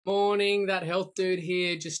Morning, that health dude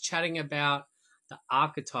here, just chatting about the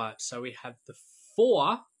archetypes. So we have the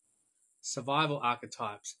 4 survival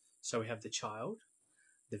archetypes. So we have the child,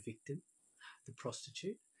 the victim, the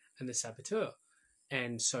prostitute, and the saboteur.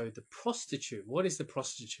 And so the prostitute, what is the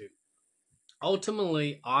prostitute?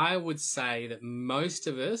 Ultimately, I would say that most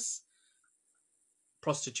of us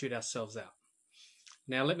prostitute ourselves out.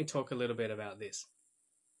 Now, let me talk a little bit about this.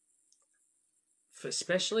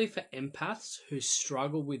 Especially for empaths who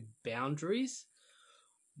struggle with boundaries,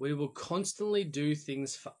 we will constantly do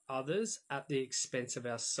things for others at the expense of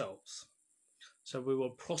ourselves. So we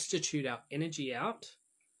will prostitute our energy out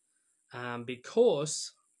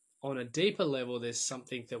because on a deeper level, there's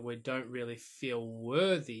something that we don't really feel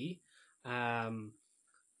worthy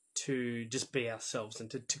to just be ourselves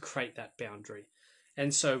and to create that boundary.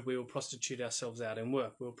 And so we will prostitute ourselves out in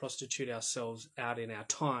work. We will prostitute ourselves out in our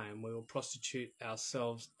time. We will prostitute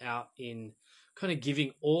ourselves out in kind of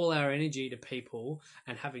giving all our energy to people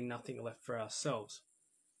and having nothing left for ourselves.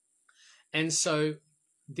 And so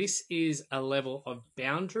this is a level of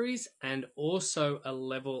boundaries and also a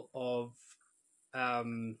level of,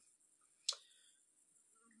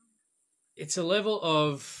 it's a level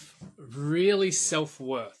of really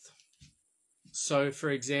self-worth. So, for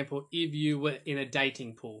example, if you were in a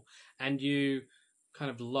dating pool and you kind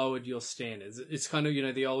of lowered your standards, it's kind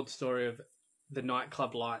of, the old story of the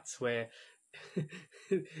nightclub lights where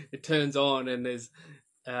it turns on and there's,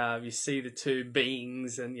 you see the 2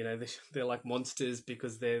 beings and, they're like monsters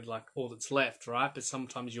because they're like all that's left, right? But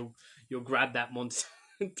sometimes you'll grab that monster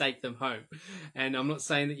and take them home. And I'm not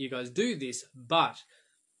saying that you guys do this, but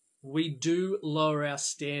we do lower our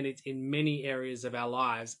standards in many areas of our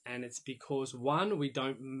lives, and it's because, one, we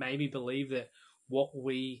don't maybe believe that what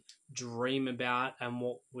we dream about and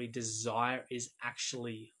what we desire is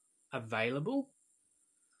actually available,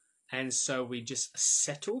 and so we just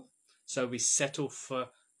settle. So we settle for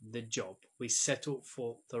the job, we settle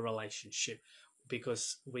for the relationship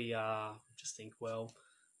because we just think, well,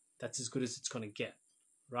 that's as good as it's going to get,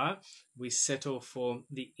 right? We settle for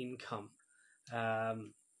the income.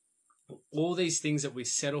 All these things that we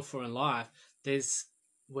settle for in life,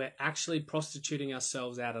 we're actually prostituting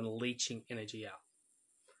ourselves out and leeching energy out.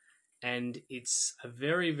 And it's a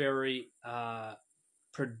very, very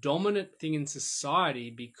predominant thing in society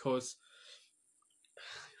because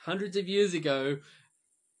hundreds of years ago,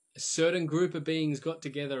 a certain group of beings got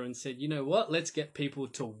together and said, you know what, let's get people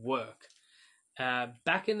to work.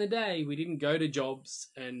 Back in the day, we didn't go to jobs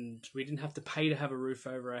and we didn't have to pay to have a roof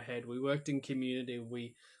over our head. We worked in community.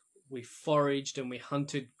 We foraged and we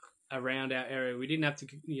hunted around our area. We didn't have to,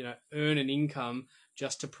 earn an income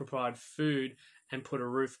just to provide food and put a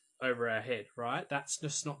roof over our head, right? That's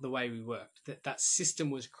just not the way we worked. That system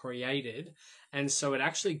was created, and so it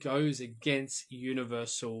actually goes against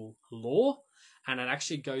universal law, and it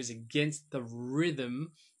actually goes against the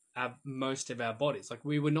rhythm of most of our bodies. Like,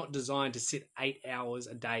 we were not designed to sit 8 hours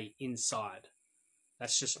a day inside.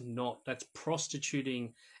 That's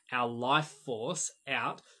prostituting our life force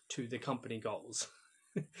out to the company goals.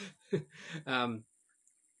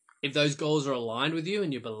 If those goals are aligned with you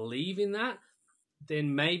and you believe in that,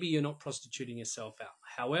 then maybe you're not prostituting yourself out.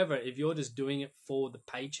 However, if you're just doing it for the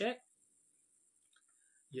paycheck,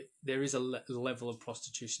 there is a level of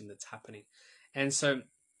prostitution that's happening. And so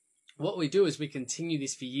what we do is we continue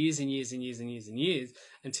this for years and years and years and years and years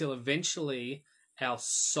until eventually our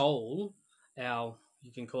soul,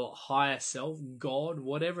 you can call it higher self, God,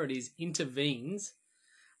 whatever it is, intervenes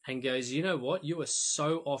and goes, you know what, you are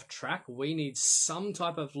so off track. We need some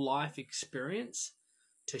type of life experience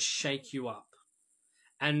to shake you up.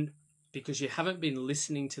 And because you haven't been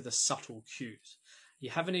listening to the subtle cues, you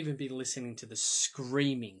haven't even been listening to the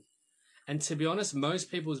screaming. And to be honest, most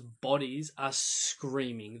people's bodies are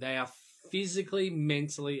screaming. They are physically,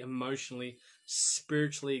 mentally, emotionally,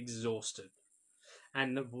 spiritually exhausted.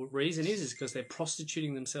 And the reason is because they're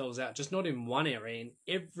prostituting themselves out, just not in one area, in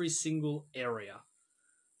every single area.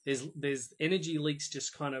 There's energy leaks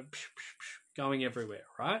just kind of going everywhere,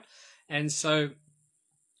 right? And so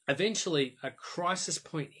eventually a crisis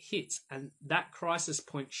point hits, and that crisis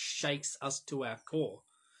point shakes us to our core.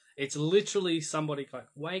 It's literally somebody like,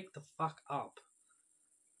 wake the fuck up.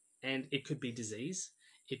 And it could be disease.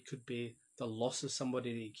 It could be the loss of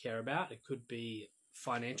somebody that you care about. It could be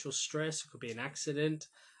financial stress. It could be an accident.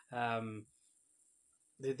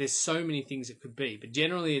 There's so many things it could be. But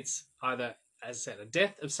generally it's either, as I said, a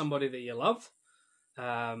death of somebody that you love,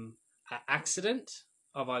 an accident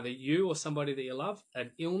of either you or somebody that you love,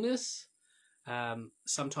 an illness,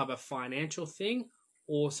 some type of financial thing,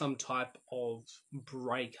 or some type of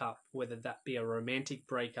breakup, whether that be a romantic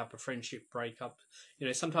breakup, a friendship breakup,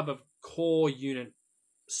 some type of core unit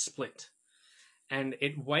split. And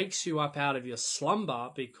it wakes you up out of your slumber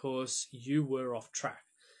because you were off track.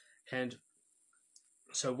 And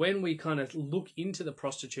so when we kind of look into the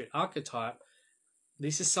prostitute archetype,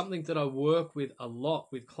 this is something that I work with a lot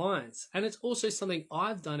with clients. And it's also something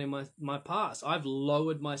I've done in my past. I've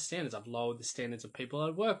lowered my standards. I've lowered the standards of people I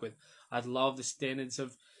work with. I've lowered the standards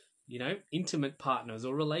of, intimate partners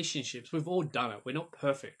or relationships. We've all done it. We're not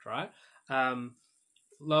perfect, right?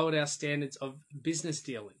 Lowered our standards of business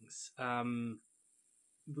dealings.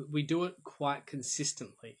 We do it quite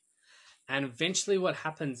consistently. And eventually what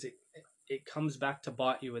happens, it comes back to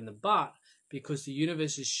bite you in the butt, because the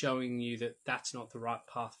universe is showing you that that's not the right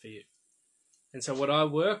path for you. And so what I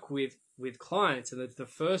work with clients, and the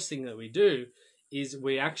first thing that we do is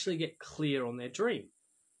we actually get clear on their dream.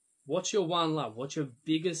 What's your one love? What's your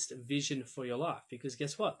biggest vision for your life? Because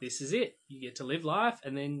guess what? This is it. You get to live life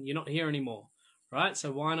and then you're not here anymore, right?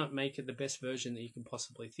 So why not make it the best version that you can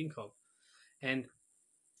possibly think of? And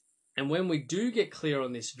when we do get clear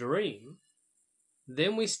on this dream,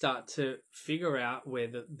 then we start to figure out where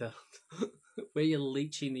where you're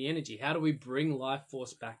leeching the energy. How do we bring life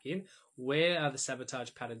force back in? Where are the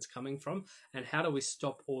sabotage patterns coming from? And how do we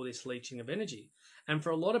stop all this leeching of energy? And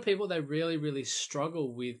for a lot of people, they really, really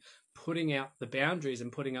struggle with putting out the boundaries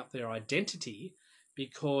and putting up their identity,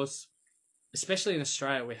 because especially in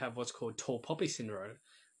Australia, we have what's called tall poppy syndrome,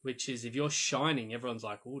 which is if you're shining, everyone's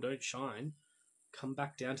like, oh, don't shine. Come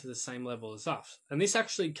back down to the same level as us. And this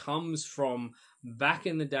actually comes from back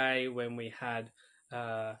in the day when we had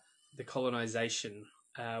the colonization,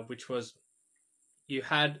 which was you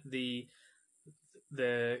had the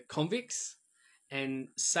convicts, and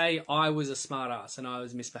say I was a smart ass and I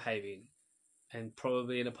was misbehaving, and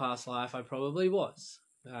probably in a past life I probably was,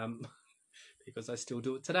 because I still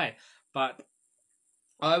do it today. But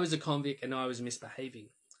I was a convict and I was misbehaving.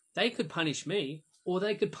 They could punish me, or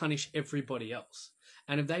they could punish everybody else.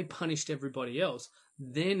 And if they punished everybody else,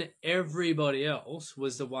 then everybody else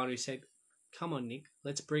was the one who said, come on, Nick,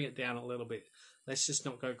 let's bring it down a little bit. Let's just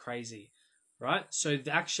not go crazy, right? So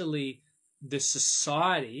actually, the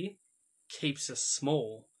society keeps us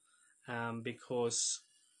small because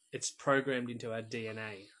it's programmed into our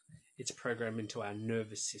DNA. It's programmed into our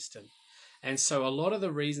nervous system. And so a lot of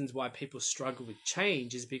the reasons why people struggle with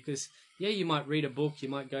change is because, yeah, you might read a book, you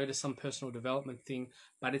might go to some personal development thing,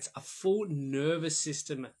 but it's a full nervous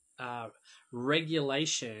system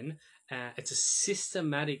regulation. It's a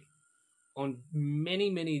systematic on many,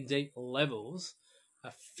 many deep levels,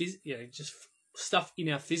 just stuff in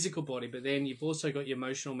our physical body, but then you've also got your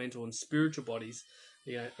emotional, mental, and spiritual bodies,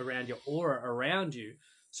 around your aura around you.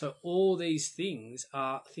 So all these things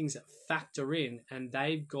are things that factor in, and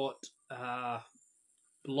they've got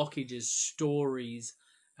blockages, stories,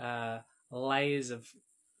 layers of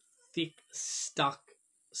thick, stuck,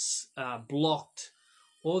 blocked,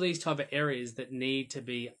 all these type of areas that need to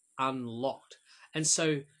be unlocked. And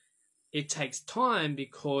so it takes time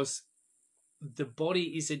because the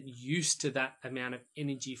body isn't used to that amount of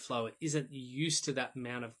energy flow. It isn't used to that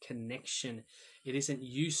amount of connection. It isn't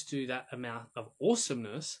used to that amount of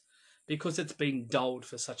awesomeness because it's been dulled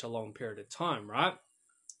for such a long period of time, right?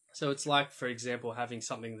 So it's like, for example, having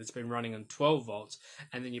something that's been running on 12 volts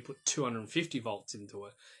and then you put 250 volts into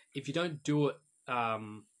it. If you don't do it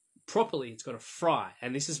properly, it's going to fry.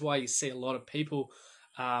 And this is why you see a lot of people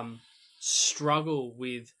struggle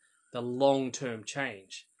with the long-term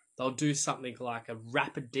change. They'll do something like a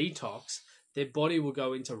rapid detox. Their body will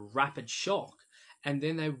go into rapid shock, and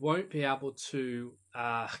then they won't be able to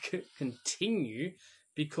continue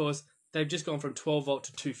because they've just gone from 12 volt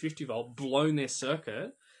to 250 volt, blown their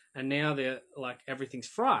circuit, and now they're like everything's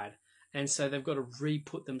fried. And so they've got to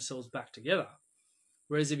re-put themselves back together.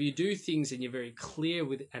 Whereas if you do things and you're very clear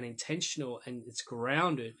with and intentional and it's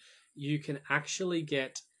grounded, you can actually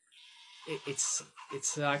get, it's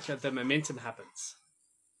like the momentum happens,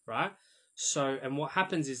 right? So, and what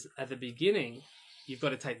happens is at the beginning, you've got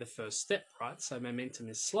to take the first step, right? So momentum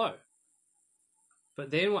is slow.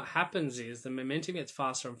 But then what happens is the momentum gets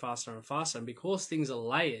faster and faster and faster. And because things are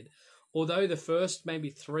layered, although the first maybe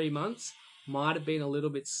 3 months might have been a little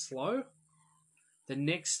bit slow, the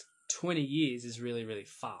next 20 years is really, really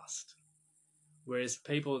fast. Whereas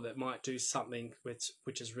people that might do something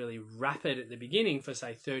which is really rapid at the beginning for,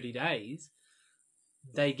 say, 30 days,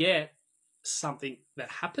 they get something that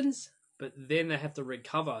happens, but then they have to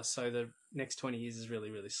recover. So the next 20 years is really,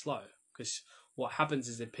 really slow. Because what happens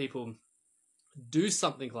is that people do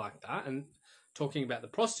something like that, and talking about the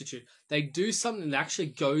prostitute, they do something that actually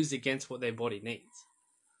goes against what their body needs.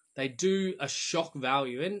 They do a shock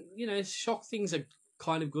value, and shock things are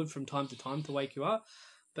kind of good from time to time to wake you up,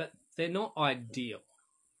 but they're not ideal,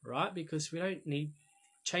 right? Because we don't need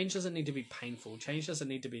change. Doesn't need to be painful. Change doesn't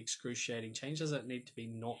need to be excruciating. Change doesn't need to be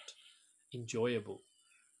not enjoyable,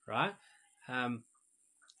 right?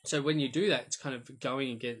 So when you do that, it's kind of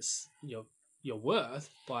going against your worth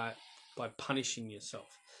by punishing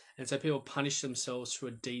yourself. And so people punish themselves through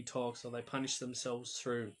a detox, or they punish themselves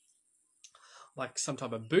through like some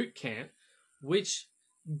type of boot camp, which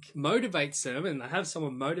motivates them, and they have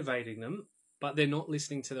someone motivating them, but they're not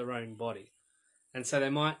listening to their own body. And so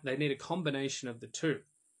they need a combination of the two.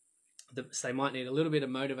 So they might need a little bit of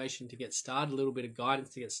motivation to get started, a little bit of guidance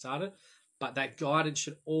to get started, but that guidance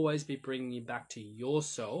should always be bringing you back to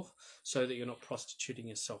yourself so that you're not prostituting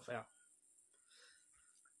yourself out.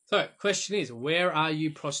 So question is, where are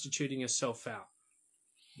you prostituting yourself out?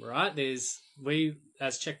 Right? We,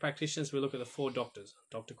 as Czech practitioners, we look at the 4 doctors: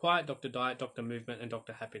 Dr. Quiet, Dr. Diet, Dr. Movement, and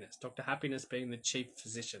Dr. Happiness. Dr. Happiness being the chief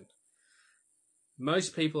physician.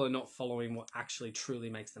 Most people are not following what actually truly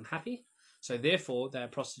makes them happy. So therefore, they're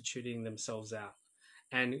prostituting themselves out.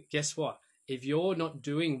 And guess what? If you're not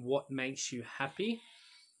doing what makes you happy,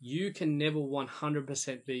 you can never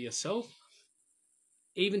 100% be yourself.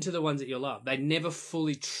 Even to the ones that you love, they never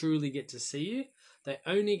fully, truly get to see you. They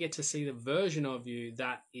only get to see the version of you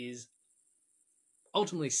that is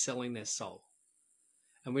ultimately selling their soul.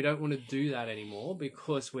 And we don't want to do that anymore,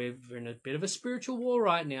 because we're in a bit of a spiritual war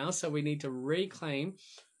right now. So we need to reclaim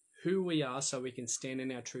who we are so we can stand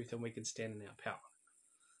in our truth and we can stand in our power.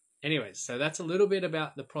 Anyways, so that's a little bit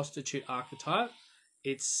about the prostitute archetype.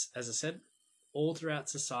 It's, as I said, all throughout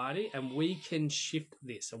society, and we can shift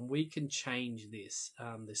this and we can change this.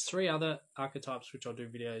 There's 3 other archetypes which I'll do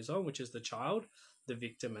videos on, which is the child, the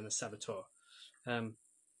victim, and the saboteur.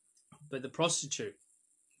 But the prostitute,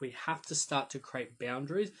 we have to start to create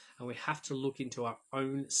boundaries, and we have to look into our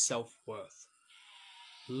own self-worth.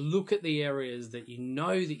 Look at the areas that you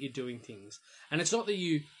know that you're doing things. And it's not that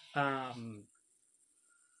you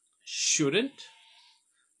shouldn't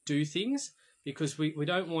do things, because we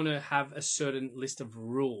don't want to have a certain list of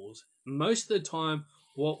rules. Most of the time,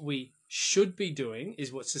 what we should be doing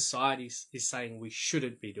is what society is saying we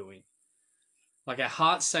shouldn't be doing. Like our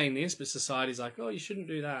heart's saying this, but society's like, oh, you shouldn't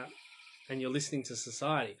do that. And you're listening to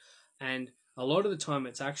society. And a lot of the time,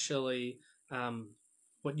 it's actually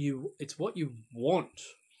what you want,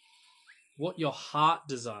 what your heart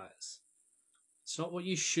desires. It's not what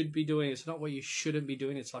you should be doing. It's not what you shouldn't be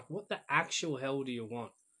doing. It's like, what the actual hell do you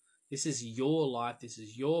want? This is your life. This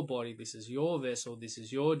is your body. This is your vessel. This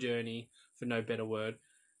is your journey, for no better word.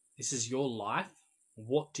 This is your life.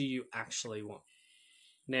 What do you actually want?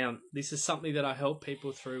 Now, this is something that I help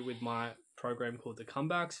people through with my program called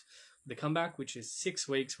The Comeback, which is 6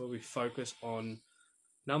 weeks where we focus on,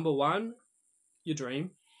 number 1, your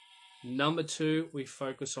dream. Number 2, we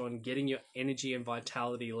focus on getting your energy and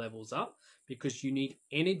vitality levels up, because you need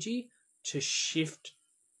energy to shift.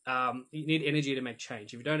 You need energy to make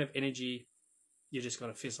change. If you don't have energy, you're just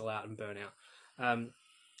going to fizzle out and burn out.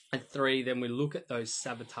 And 3, then we look at those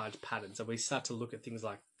sabotage patterns, and we start to look at things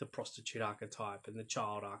like the prostitute archetype and the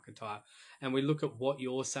child archetype, and we look at what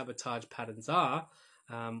your sabotage patterns are,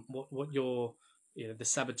 what your, the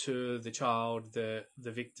saboteur, the child, the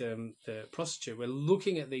victim, the prostitute. We're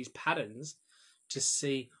looking at these patterns to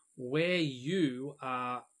see where you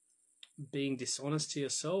are being dishonest to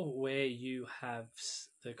yourself, where you have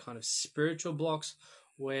the kind of spiritual blocks,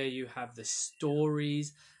 where you have the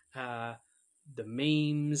stories, the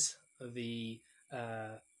memes, the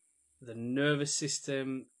nervous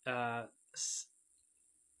system, what's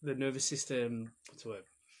the word?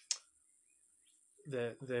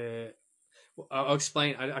 I'll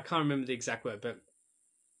explain. I can't remember the exact word, but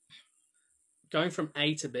going from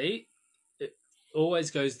A to B, it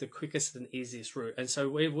always goes the quickest and easiest route. And so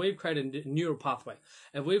we've created a neural pathway.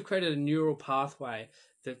 And we've created a neural pathway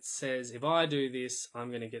that says, if I do this, I'm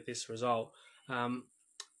going to get this result.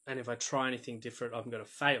 And if I try anything different, I'm going to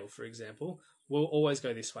fail, for example. We'll always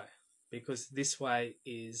go this way, because this way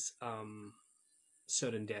is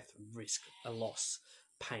certain death, risk, a loss,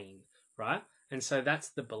 pain, right? And so that's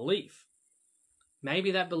the belief.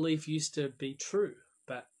 Maybe that belief used to be true,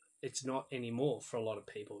 but it's not anymore for a lot of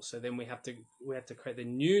people. So then we have to create the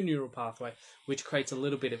new neural pathway, which creates a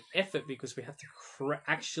little bit of effort, because we have to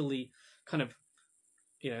actually kind of,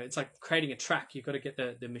 it's like creating a track. You've got to get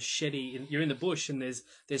the machete. You're in the bush and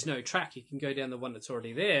there's no track. You can go down the one that's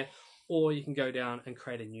already there, or you can go down and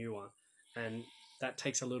create a new one. And that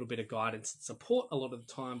takes a little bit of guidance and support a lot of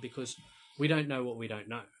the time, because we don't know what we don't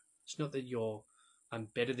know. It's not that I'm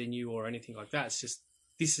better than you or anything like that. It's just,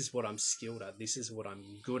 this is what I'm skilled at, this is what I'm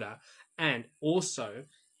good at. And also,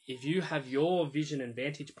 if you have your vision and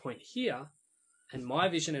vantage point here, and my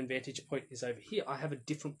vision and vantage point is over here, I have a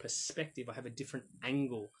different perspective, I have a different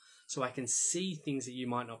angle, so I can see things that you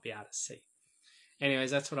might not be able to see.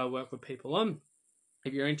 Anyways, that's what I work with people on.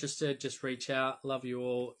 If you're interested, just reach out. Love you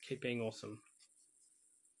all. Keep being awesome.